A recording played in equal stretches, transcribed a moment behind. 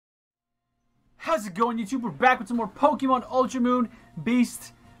How's it going, YouTube? We're back with some more Pokemon Ultra Moon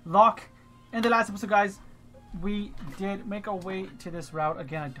Beastlocke. In the last episode, guys, we did make our way to this route.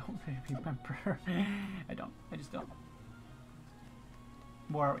 Again, I don't remember. I just don't.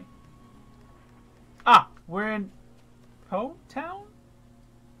 Where are we? Ah, we're in Po Town?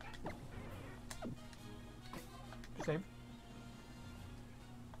 Save.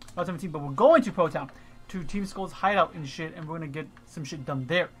 Oh, 17, but we're going to Po Town. To Team Skull's hideout and shit, and we're gonna get some shit done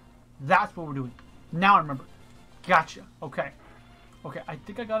there. That's what we're doing. Now I remember. Gotcha. Okay. Okay, I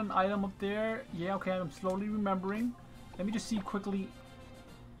think I got an item up there. Yeah, okay, I'm slowly remembering. Let me just see quickly.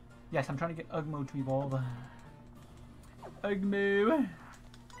 Yes, I'm trying to get Ugmo to evolve. Ugmo.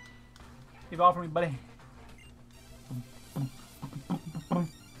 Evolve for me, buddy. What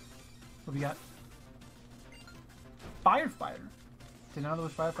we got? Firefighter. Did none of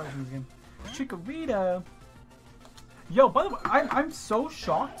those firefighters in this game. Chikorita. Yo, by the way, I'm so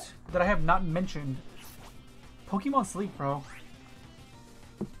shocked that I have not mentioned Pokemon Sleep, bro.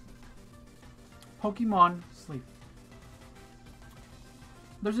 Pokemon Sleep.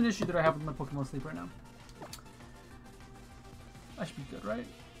 There's an issue that I have with my Pokemon Sleep right now. That should be good, right?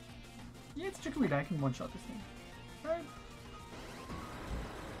 Yeah, it's Chikorita. I can one-shot this thing. Right?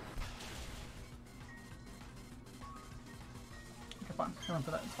 Okay, fine. I went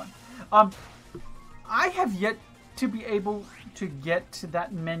for that. It's fine. I have yet to be able to get to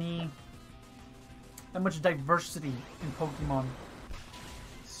that much diversity in Pokemon.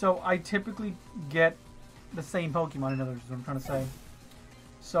 So I typically get the same Pokemon, in other words, is what I'm trying to say.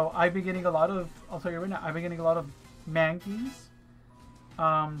 So I've been getting a lot of, I'll tell you right now, I've been getting a lot of Mankeys,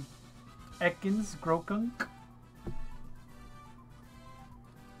 Ekans, Grokunk.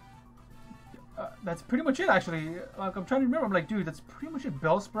 That's pretty much it, actually. Like, I'm trying to remember, I'm like, dude, that's pretty much it.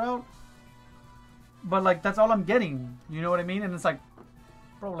 Bellsprout. But, like, that's all I'm getting. You know what I mean? And it's like,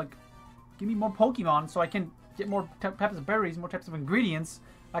 bro, like, give me more Pokemon so I can get more types of berries, more types of ingredients.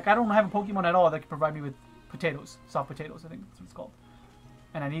 Like, I don't have a Pokemon at all that can provide me with potatoes. Soft potatoes, I think that's what it's called.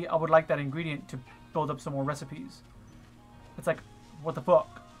 And I would like that ingredient to build up some more recipes. It's like, what the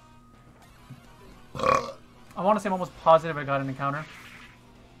fuck? I want to say I'm almost positive I got an encounter.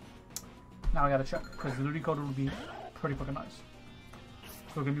 Now I gotta check, because the Ludicoder would be pretty fucking nice.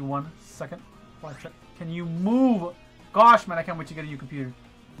 So give me 1 second. Check. Can you move? Gosh, man, I can't wait to get a new computer.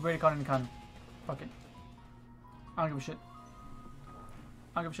 I'm ready to call an encounter. Fuck it. I don't give a shit.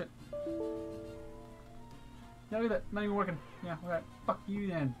 I don't give a shit. Yeah, look at that. Not even working. Yeah, alright. Fuck you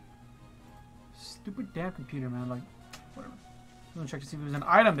then. Stupid damn computer, man. Like, whatever. I'm gonna check to see if there's an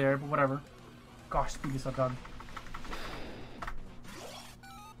item there, but whatever. Gosh, speed this up, dog.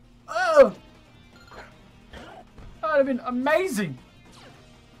 Oh! That would have been amazing!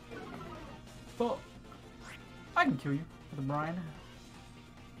 Fuck. I can kill you with a brine.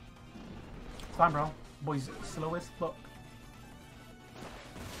 It's fine, bro. Boy's slow as fuck.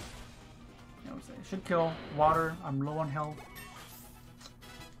 You know what I'm saying? Should kill. Water. I'm low on health.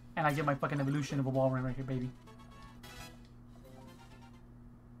 And I get my fucking evolution of a Walrein right here, baby.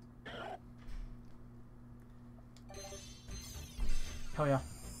 Hell yeah.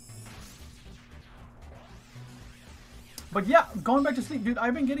 But yeah, going back to sleep, dude,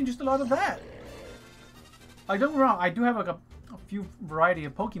 I've been getting just a lot of that. Like, don't get me wrong, I do have like a few variety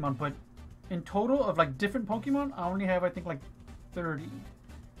of Pokemon, but in total of like different Pokemon, I only have I think like 30. Let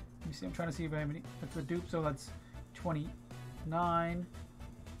me see, I'm trying to see if I have any. That's the dupe, so that's 29.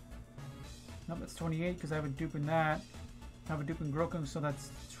 Nope, that's 28 because I have a dupe in that. I have a dupe in Grokunk, so that's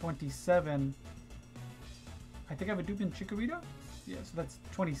 27. I think I have a dupe in Chikorita. Yeah, so that's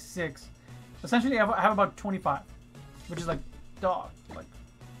 26. Essentially, I have about 25, which is like, dog, like,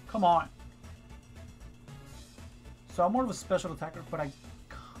 come on. So I'm more of a special attacker, but like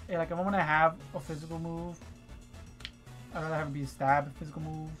if I'm gonna have a physical move, I'd rather have it be a stab physical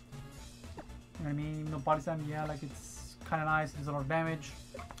move. You know what I mean? Even though body slam, yeah, like it's kind of nice. It does a lot of damage.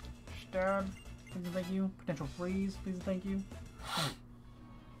 Stab, please and thank you. Potential freeze, please and thank you.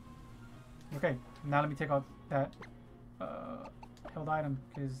 Okay, now let me take out that held item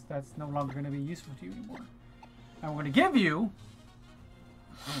because that's no longer going to be useful to you anymore. And we're going to give you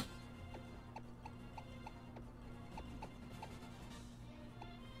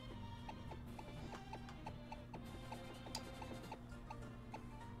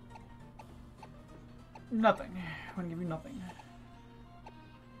nothing. I'm going to give you nothing.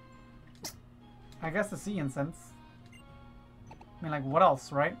 I guess the sea incense. I mean, like, what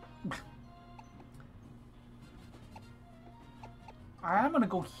else, right? I am gonna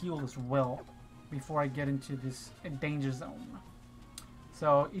go heal as well before I get into this danger zone.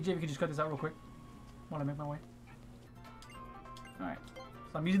 So, EJ, if you can just cut this out real quick while I make my way. Alright.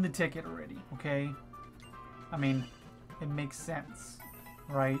 So I'm using the ticket already, okay? I mean, it makes sense,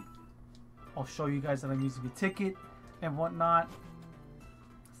 right? I'll show you guys that I'm using a ticket and whatnot.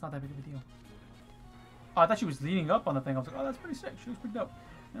 It's not that big of a deal. Oh, I thought she was leaning up on the thing. I was like, oh, that's pretty sick. She looks pretty dope.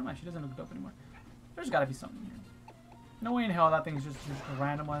 Never mind, she doesn't look dope anymore. There's gotta be something here. No way in hell that thing's just a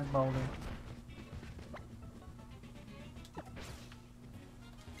randomized boulder.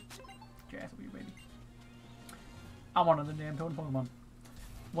 Get your ass over here, baby. I want another damn totem Pokemon.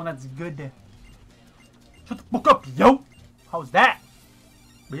 One that's good. Shut the fuck up, yo! How's that,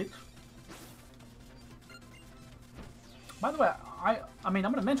 bitch? By the way, I mean,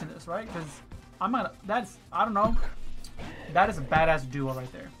 I'm gonna mention this, right? Because I'm gonna. That's, I don't know. That is a badass duo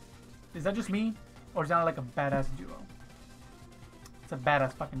right there. Is that just me, or is that like a badass duo? It's a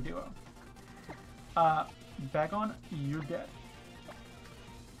badass fucking duo. Back on, you're dead.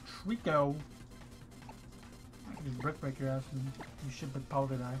 Trico. I can just brick break your ass and you should but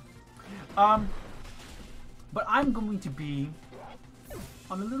powder die. But I'm going to be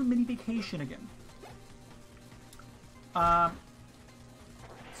on a little mini vacation again.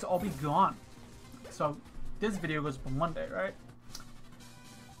 So I'll be gone. So this video goes up on Monday, right?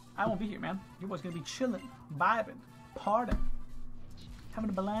 I won't be here, man. You boys gonna be chilling, vibing, partying, having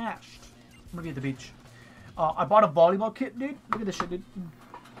a blast. I'm gonna be at the beach. I bought a volleyball kit, dude. Look at this shit, dude.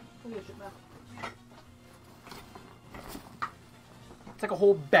 Look at this shit, man. It's like a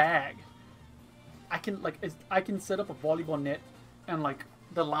whole bag. I can set up a volleyball net and like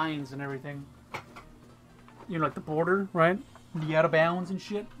the lines and everything. You know, like the border, right? The out of bounds and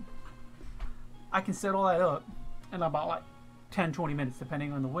shit. I can set all that up in about like 10-20 minutes,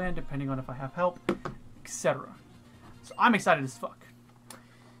 depending on the wind, depending on if I have help, etc. So I'm excited as fuck.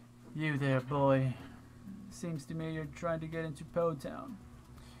 You there, boy. Seems to me you're trying to get into Po Town.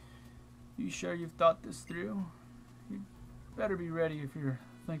 You sure you've thought this through? You better be ready if you're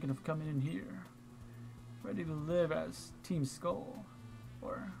thinking of coming in here. Ready to live as Team Skull,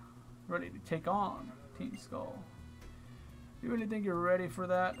 or ready to take on Team Skull. You really think you're ready for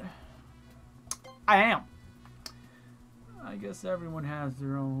that? I am. I guess everyone has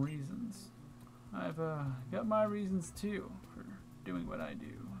their own reasons. I've got my reasons too for doing what I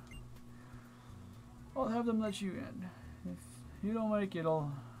do. I'll have them let you in. If you don't make it,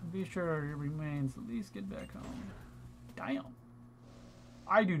 I'll be sure your remains at least get back home. Damn.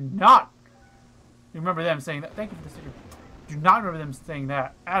 I do not remember them saying that. Thank you for the sticker. Do not remember them saying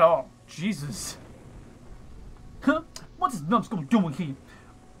that at all. Jesus. Huh? What's this numbskull doing here?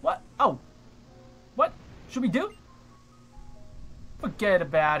 What? Oh. What should we do? Forget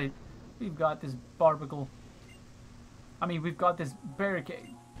about it. We've got this barbicle. I mean, we've got this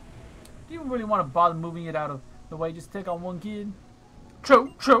barricade. Do you really want to bother moving it out of the way? Just take on one kid?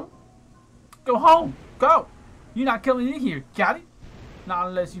 True, true. Go home. Go. You're not coming in here. Got it? Not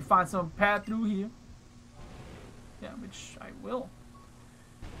unless you find some path through here. Yeah, which I will.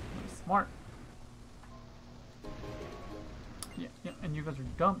 Really smart. Yeah, and you guys are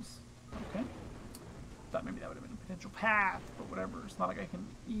dumps. Okay. Thought maybe that would have been a potential path, but whatever. It's not like I can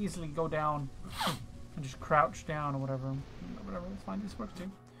easily go down and just crouch down or whatever. Whatever, it's fine. This works too.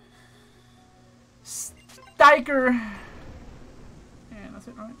 Stiker! And that's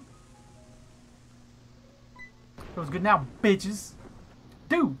it, right? It was good now, bitches.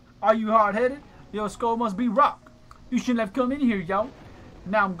 Dude, are you hard-headed? Your skull must be rock. You shouldn't have come in here, yo.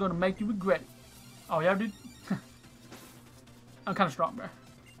 Now I'm gonna make you regret it. Oh, yeah, dude? I'm kind of strong, bro.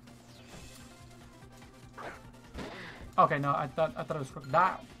 Okay, no, I thought it was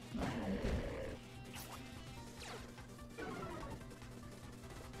crocodile.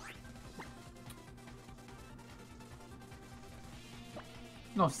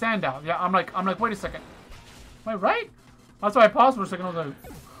 No, Sandal. Yeah, I'm like, wait a second. Am I right? That's why I paused for a second. I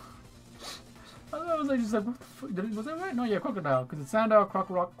was like, just like, what the fuck? Was that right? No, yeah, crocodile, because it's Sandal,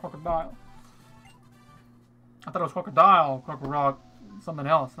 crocodile. I thought it was crocodile, crocodile, something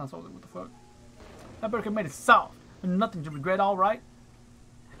else. That's what the fuck. That barricade made it soft. Nothing to regret, all right?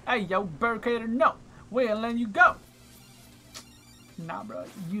 Hey, yo, barricade or no, we ain't letting you go. Nah, bro,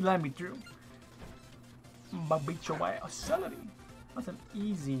 you let me through. But beat your ass, celery. That's an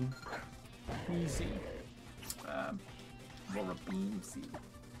easy. Roller beam seed.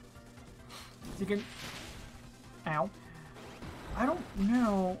 You can. Ow. I don't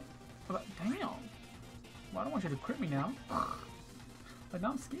know. But damn. Well, I don't want you to crit me now. But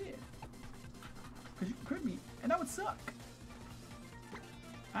now I'm scared. Because you can crit me, and that would suck.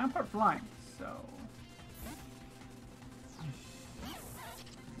 I'm part flying, so.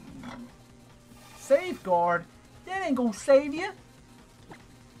 Safeguard? That ain't gonna save you.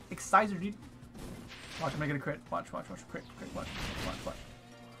 Exciser, dude. Watch, I'm gonna crit. Watch, crit, watch.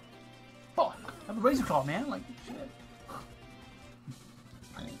 have a razor claw, man. Like, shit.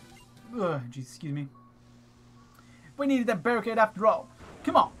 Ugh, jeez, excuse me. We needed that barricade after all.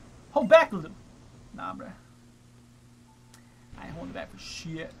 Come on, hold back a little. Nah, bruh. I ain't holding back for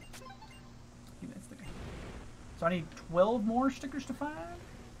shit. Give me that sticker. So I need 12 more stickers to find.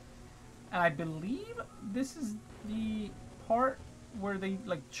 And I believe this is the part where they,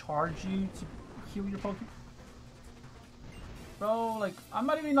 like, charge you to heal your Pokemon. Bro, like, I'm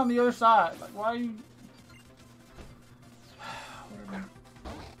not even on the other side. Like, why are you... Whatever.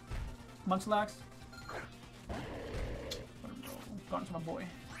 Munchlax. Whatever, bro. Gone to my boy.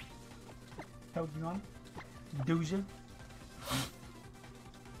 Pokemon. Doja.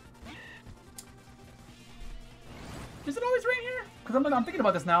 Does it always rain here? Because I'm thinking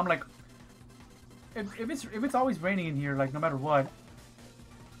about this now. I'm like, if it's always raining in here, like no matter what,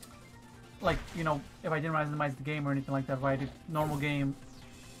 like, you know, if I didn't randomize the game or anything like that, right? If normal game,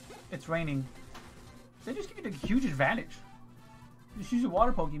 it's raining, they just give you a huge advantage. Just use a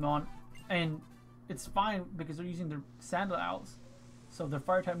water Pokemon, and it's fine because they're using their Sandal Owls, so their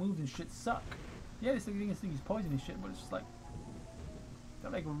fire type moves and shit suck. Yeah, they still use poison and shit, but it's just like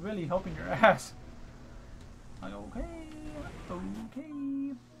they're like really helping your ass. Like, okay.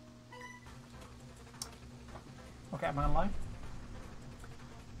 Okay, I'm not gonna lie.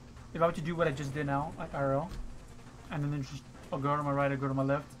 If I were to do what I just did now, like IRL, and then there's just a girl to my right, a girl to my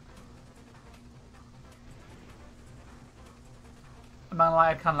left, I'm not gonna lie,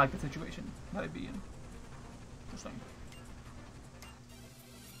 I kinda like the situation that I'd be in. Just saying.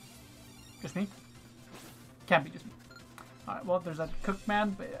 Just me? Can't be just me. Alright, well, there's that cook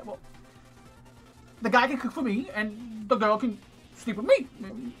man, but yeah, well, the guy can cook for me, and the girl can sleep with me.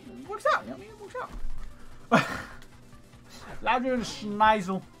 It works out, you know what I mean? It works out. Louder and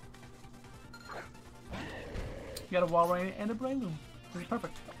Schneisel. You got a wall right and a brain room. This is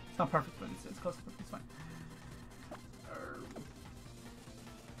perfect. It's not perfect, but it's close to perfect. It's fine.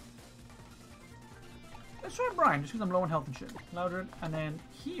 Let's try Brian, just because I'm low on health and shit. Louder, and then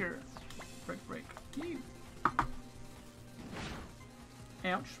here, break. You.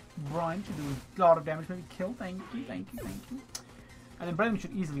 Ouch. Brian should do a lot of damage, maybe kill. Thank you. And then Braylon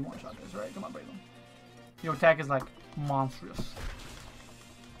should easily one-shot this, right? Come on, Braylon. Your attack is like monstrous.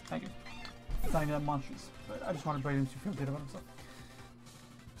 Thank you. It's not even that monstrous, but I just wanted Braylon to feel good about himself.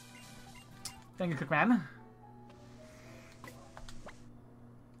 Thank you, Cookman.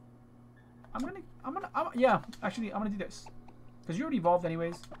 Yeah, actually, I'm gonna do this. Because you already evolved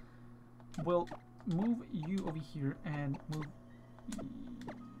anyways. We'll move you over here and move...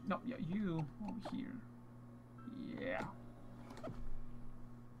 No, yeah, you over here. Yeah.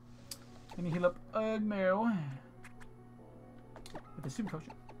 Let me heal up Ugmero with the super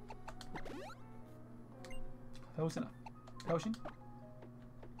potion. That was enough. Potion.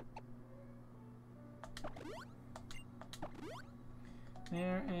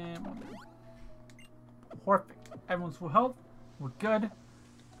 There, and one there. Perfect. Everyone's full health. We're good.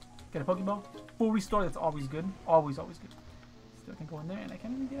 Get a Pokeball. Full restore. That's always good. Always good. Still can go in there, and I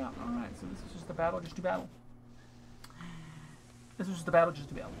can't even get out. Alright, so this is just a battle. Just do battle. This is just a battle. Just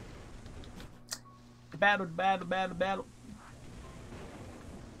do battle. Battle.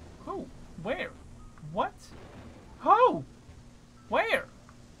 Who? Where? What? Who? Where?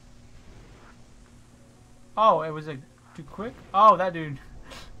 Oh, it was like too quick? Oh, that dude.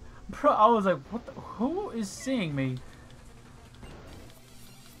 Bro, I was like, what the? Who is seeing me?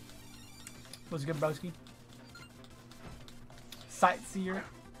 What's good, broski? Sightseer.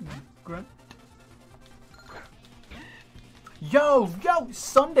 Grunt. Yo,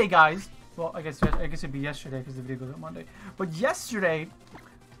 Sunday, guys. Well, I guess it'd be yesterday because the video goes up Monday. But yesterday,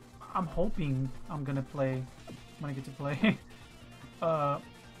 I'm hoping I'm gonna play. I'm gonna get to play. I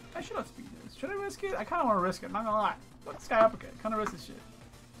should not speed this. Should I risk it? I kind of want to risk it. I'm not gonna lie. What Sky Uppercut? Kind of risk this shit.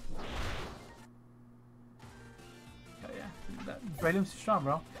 Yeah. That Braylon's too strong,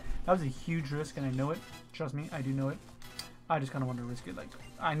 bro. That was a huge risk, and I know it. Trust me, I do know it. I just kind of want to risk it. Like,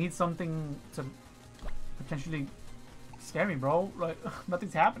 I need something to potentially scare me, bro. Like,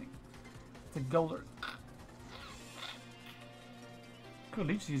 nothing's happening. It's a Golder. Cool,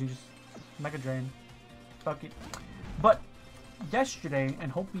 Leech is using just Mega Drain. Fuck it. But yesterday,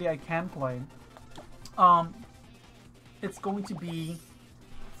 and hopefully I can play, it's going to be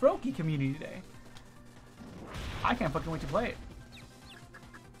Froakie Community Day. I can't fucking wait to play it.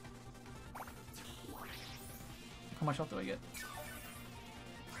 How much health do I get?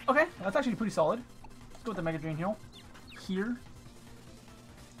 Okay, that's actually pretty solid. Let's go with the Mega Drain Heal. Here.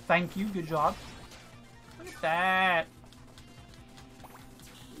 Thank you, good job. Look at that.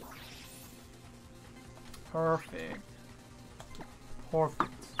 Perfect.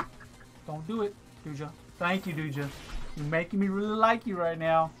 Don't do it, Duja. Thank you, Duja. You're making me really like you right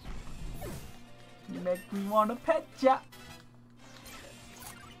now. You make me want to pet ya.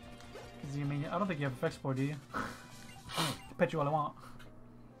 Cause you mean I don't think you have effects for, do you? Pet you all I want.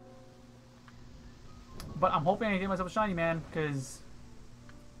 But I'm hoping I can get myself a shiny, man, because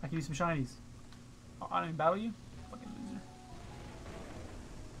I can use some shinies. Oh, I didn't battle you? Fucking loser.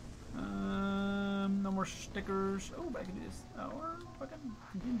 No more stickers. Oh, but I can do this. Oh, or fucking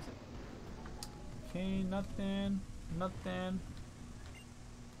use it. Okay, nothing. Nothing.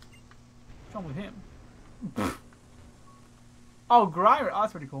 What's wrong with him? Oh, Grimer. Oh,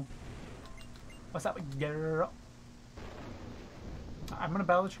 that's pretty cool. What's up, girl? I'm gonna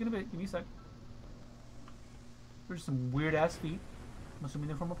battle the chicken a bit. Give me a sec. There's some weird ass feet. I'm assuming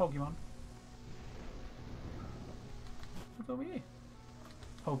they're from a Pokemon. What's over here?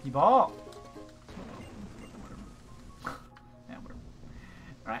 Pokeball. Yeah, whatever.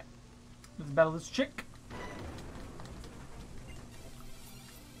 Alright. Let's battle this chick.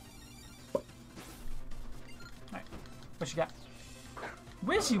 Alright. What she got?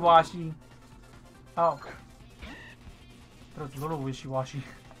 Wishy-washy. Oh. But it's a little wishy-washy.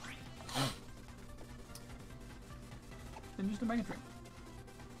 Then just a Mega Drain.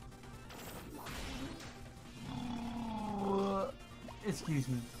 Excuse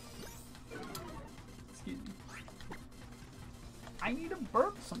me. Excuse me. I need a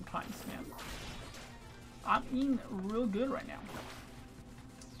burp sometimes, man. I'm eating real good right now.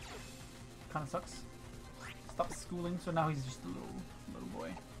 Kinda sucks. Stopped schooling, so now he's just a little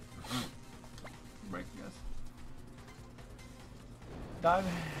boy. Break, I guess. Dive.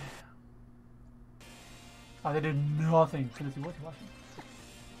 Oh, they did nothing. So let's see what you're watching.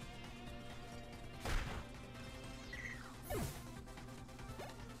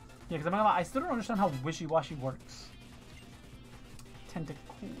 Yeah, because I still don't understand how wishy-washy works. Tentacool.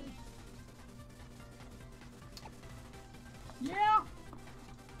 Yeah.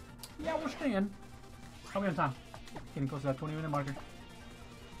 Yeah, we're staying. How are we on time? Getting close to that 20-minute marker.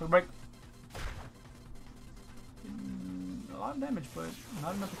 Quick break. A lot of damage, but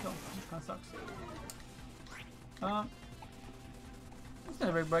not enough to kill. Which kind of sucks. It's not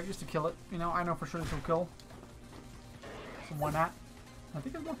a big break just to kill it. You know, I know for sure this will kill. So why not? I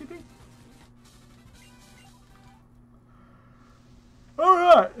think it's more PP.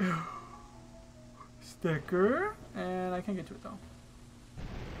 Alright! Sticker. And I can't get to it though.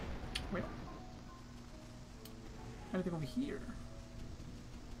 Wait. Anything over here?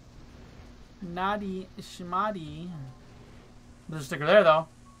 Nadi Shimadi. There's a sticker there though.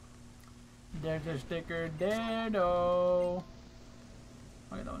 There's a sticker there though.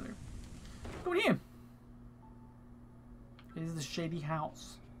 Okay, that one there. Go with him. This is the shady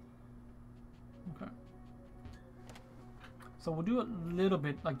house. Okay. So we'll do a little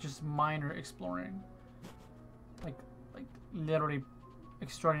bit, like just minor exploring. Like literally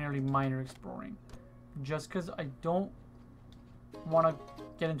extraordinarily minor exploring. Just because I don't want to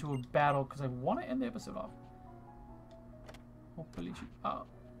get into a battle, because I want to end the episode off. Hopefully she...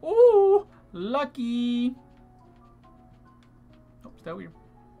 ooh! Lucky! Oh, stay over here.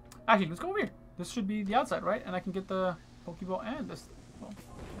 Actually, let's go over here. This should be the outside, right? And I can get the Pokeball and this... Well,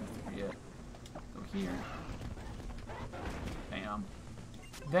 yeah. Go here. Bam.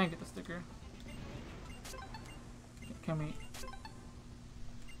 Then get the sticker. Can we...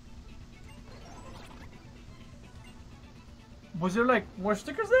 Was there like more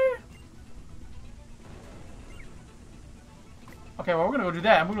stickers there? Okay, well we're gonna go do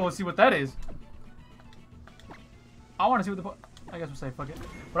that. I'm gonna go see what that is. I want to see what the I guess we'll say fuck it.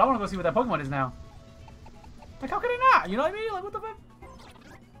 But I want to go see what that Pokemon is now. Like how could I not? You know what I mean? Like what the fuck?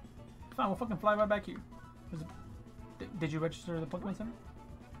 Fine, we'll fucking fly right back here. Did you register the Pokemon Center?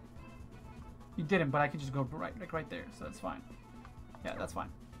 You didn't, but I could just go right, like right there, so that's fine. Yeah, that's fine.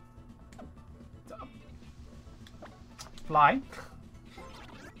 Fly.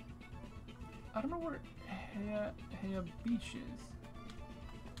 I don't know where Hea Beach is.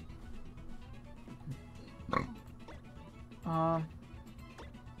 I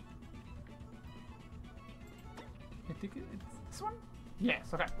think it's this one?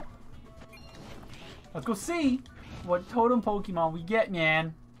 Yes, okay. Let's go see what totem Pokemon we get,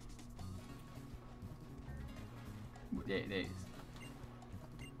 man. There it is.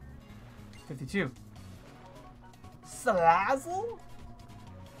 52. Salazzle?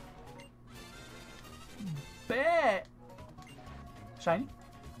 Bet. Shiny?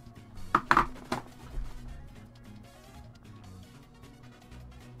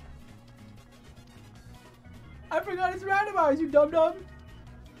 I forgot it's randomized, you dum-dum.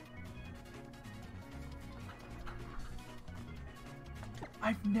 I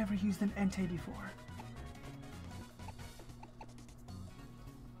I've never used an Entei before.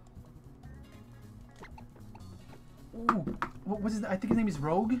 Ooh, what was his? I think his name is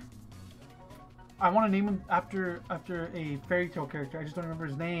Rogue. I want to name him after a fairy tale character. I just don't remember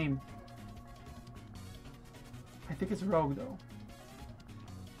his name. I think it's Rogue though.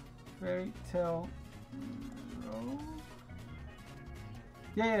 Fairy tale Rogue.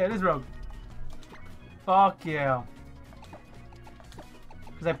 Yeah, it is Rogue. Fuck yeah.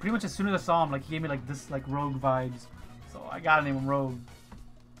 Because I pretty much as soon as I saw him, like he gave me like this like Rogue vibes. So I gotta name him Rogue.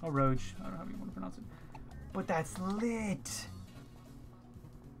 Or Rogue. I don't know how you want to pronounce it. But that's lit.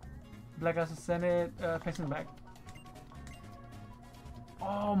 Black House Senate, place in the back.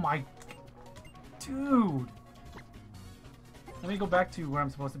 Oh my dude. Let me go back to where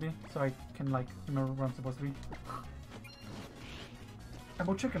I'm supposed to be so I can like remember where I'm supposed to be. And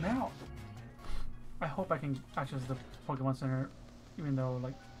we'll check him out. I hope I can access the Pokemon Center, even though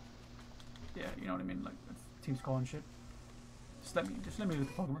like, yeah, you know what I mean, like it's team skull and shit. Just let me do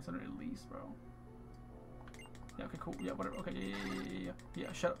the Pokemon Center at least, bro. Yeah, okay, cool. Yeah, whatever. Okay,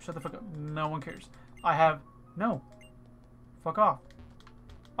 yeah. Shut up. Shut the fuck up. No one cares. I have no. Fuck off.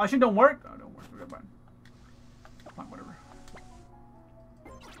 Oh, shit don't work. Oh, don't work. Okay, fine. Fine, whatever.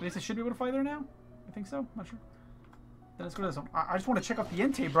 At least I should be able to fly there now. I think so. I'm not sure. Then let's go to this one. I just want to check out the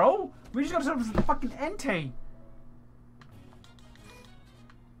Entei, bro. We just got to set up this fucking Entei.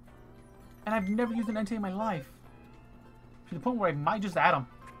 And I've never used an Entei in my life. To the point where I might just add them.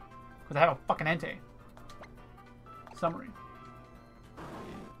 Because I have a fucking Entei. Summary.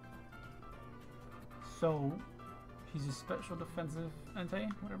 So, he's a special defensive Entei.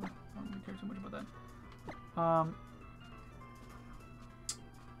 Whatever. I don't really care too much about that.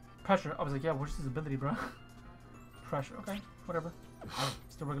 Pressure. I was like, yeah, what's his ability, bro? Pressure. Okay, whatever.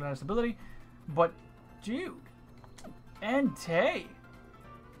 Still regular ability. But, dude. Entei.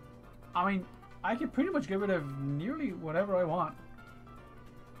 I mean, I can pretty much get rid of nearly whatever I want.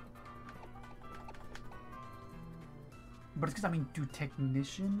 But it's because, I mean, dude,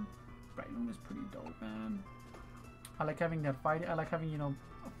 Technician, Brightloom is pretty dope, man. I like having that fight. I like having, you know,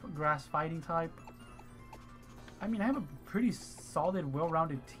 a grass fighting type. I mean, I have a pretty solid,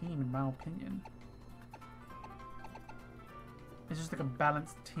 well-rounded team, in my opinion. It's just like a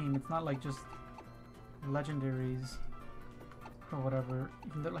balanced team. It's not like just legendaries or whatever.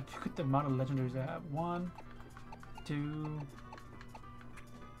 Even though, like, look at the amount of legendaries I have. 1, 2,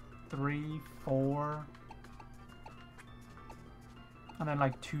 3, 4. And then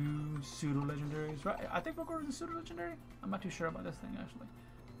like 2 pseudo legendaries, right? I think Volcar is a pseudo legendary. I'm not too sure about this thing actually.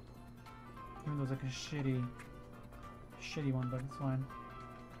 Even though it's like a shitty one, but it's fine. And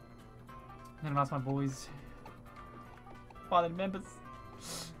then I lost my boys. Father members.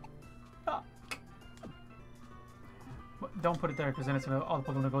 Ah. But don't put it there because then it's gonna all the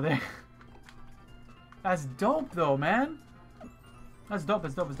Pokemon go there. That's dope though, man. That's dope.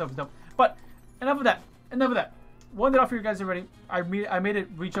 It's dope. But enough of that. One that off for you guys already. I made it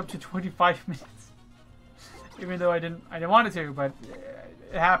reach up to 25 minutes, even though I didn't want it to, but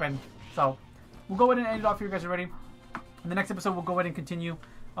it happened. So we'll go ahead and end it off for you guys already. In the next episode, we'll go ahead and continue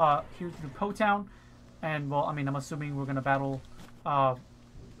here through Po Town, and well, I mean, I'm assuming we're gonna battle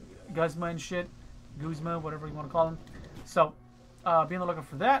Guzma and shit, Guzma, whatever you want to call him. So be on the lookout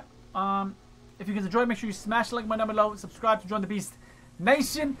for that. If you guys enjoyed, make sure you smash the like button down below, subscribe to join the Beast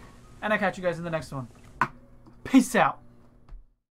Nation, and I'll catch you guys in the next one. Peace out.